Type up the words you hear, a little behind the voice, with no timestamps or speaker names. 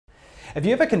If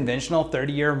you have a conventional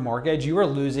 30-year mortgage, you are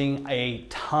losing a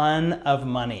ton of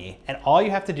money. And all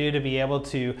you have to do to be able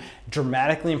to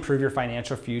dramatically improve your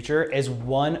financial future is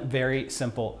one very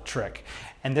simple trick.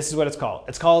 And this is what it's called.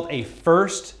 It's called a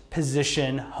first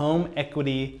position home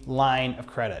equity line of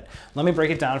credit. Let me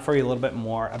break it down for you a little bit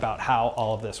more about how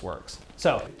all of this works.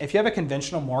 So if you have a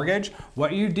conventional mortgage,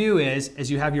 what you do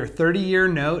is you have your 30-year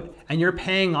note and you're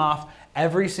paying off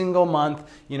every single month,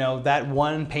 that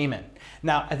one payment.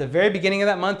 Now, at the very beginning of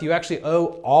that month, you actually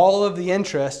owe all of the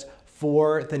interest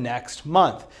for the next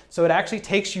month. So it actually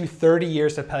takes you 30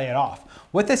 years to pay it off.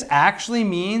 What this actually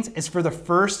means is for the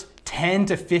first 10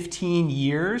 to 15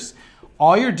 years,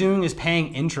 all you're doing is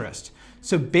paying interest.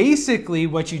 So basically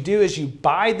what you do is you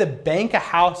buy the bank a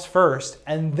house first,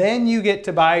 and then you get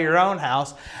to buy your own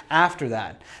house after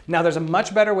that. Now there's a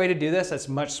much better way to do this that's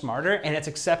much smarter, and it's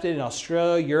accepted in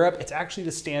Australia, Europe. It's actually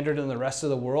the standard in the rest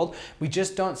of the world. We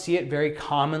just don't see it very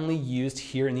commonly used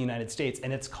here in the United States,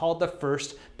 and it's called the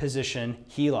first position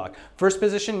HELOC. First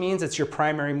position means it's your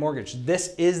primary mortgage.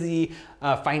 This is the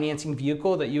financing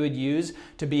vehicle that you would use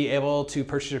to be able to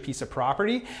purchase a piece of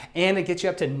property, and it gets you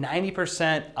up to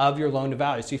 90% of your loan to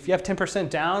value. So if you have 10%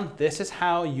 down, this is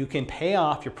how you can pay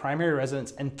off your primary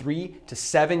residence in 3 to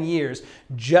 7 years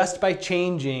just by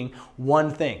changing one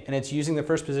thing. And it's using the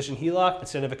first position HELOC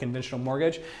instead of a conventional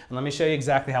mortgage. And let me show you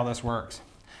exactly how this works.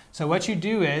 So what you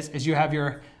do is you have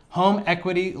your home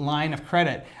equity line of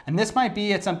credit. And this might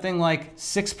be at something like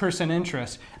 6%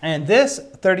 interest. And this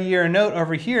 30-year note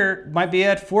over here might be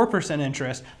at 4%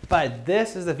 interest, but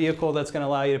this is the vehicle that's gonna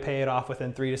allow you to pay it off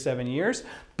within 3 to 7 years,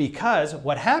 because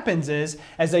what happens is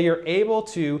that you're able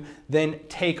to then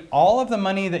take all of the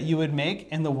money that you would make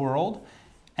in the world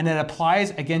and it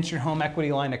applies against your home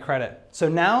equity line of credit. So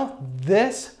now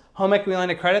this home equity line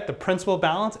of credit, the principal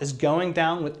balance is going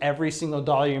down with every single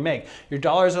dollar you make. Your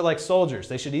dollars are like soldiers.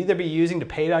 They should either be using to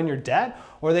pay down your debt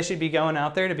or they should be going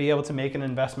out there to be able to make an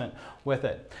investment with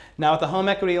it. Now with the home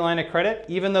equity line of credit,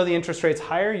 even though the interest rate's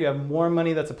higher, you have more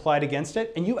money that's applied against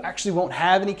it and you actually won't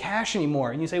have any cash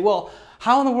anymore. And you say, well,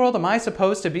 how in the world am I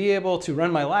supposed to be able to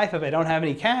run my life if I don't have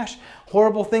any cash?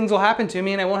 Horrible things will happen to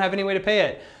me and I won't have any way to pay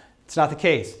it. It's not the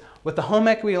case. With the home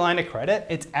equity line of credit,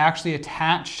 it's actually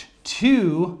attached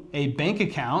to a bank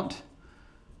account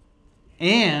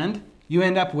and you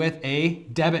end up with a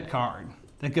debit card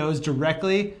that goes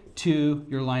directly to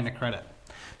your line of credit.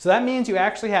 So that means you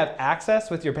actually have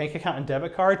access with your bank account and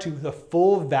debit card to the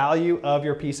full value of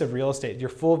your piece of real estate, your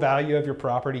full value of your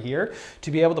property here,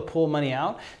 to be able to pull money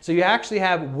out. So you actually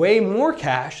have way more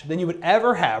cash than you would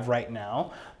ever have right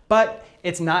now, but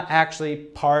it's not actually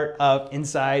part of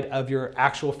inside of your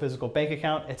actual physical bank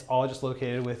account. It's all just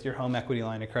located with your home equity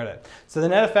line of credit. So the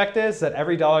net effect is that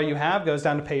every dollar you have goes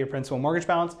down to pay your principal mortgage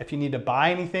balance. If you need to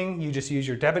buy anything, you just use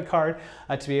your debit card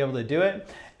to be able to do it.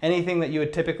 Anything that you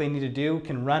would typically need to do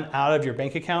can run out of your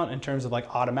bank account in terms of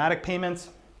like automatic payments.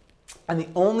 And the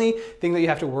only thing that you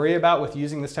have to worry about with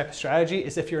using this type of strategy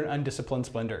is if you're an undisciplined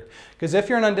spender. Because if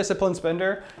you're an undisciplined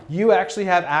spender, you actually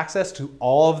have access to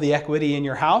all of the equity in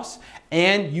your house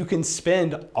and you can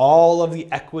spend all of the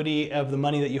equity of the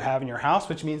money that you have in your house,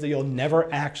 which means that you'll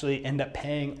never actually end up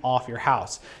paying off your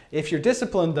house. If you're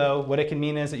disciplined though, what it can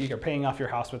mean is that you're paying off your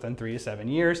house within 3 to 7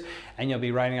 years and you'll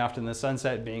be riding off to the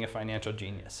sunset being a financial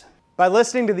genius. By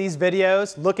listening to these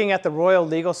videos, looking at the Royal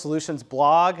Legal Solutions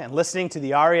blog, and listening to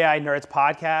the REI Nerds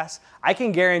podcast, I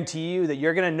can guarantee you that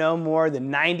you're gonna know more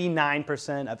than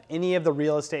 99% of any of the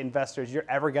real estate investors you're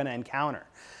ever gonna encounter.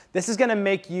 This is gonna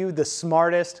make you the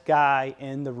smartest guy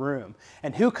in the room.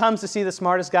 And who comes to see the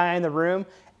smartest guy in the room?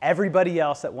 Everybody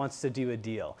else that wants to do a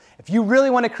deal. If you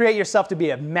really want to create yourself to be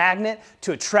a magnet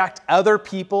to attract other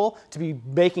people to be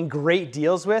making great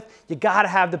deals with, you gotta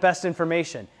have the best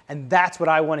information. And that's what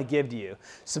I want to give to you.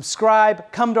 Subscribe,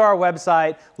 come to our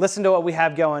website, listen to what we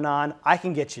have going on. I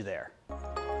can get you there.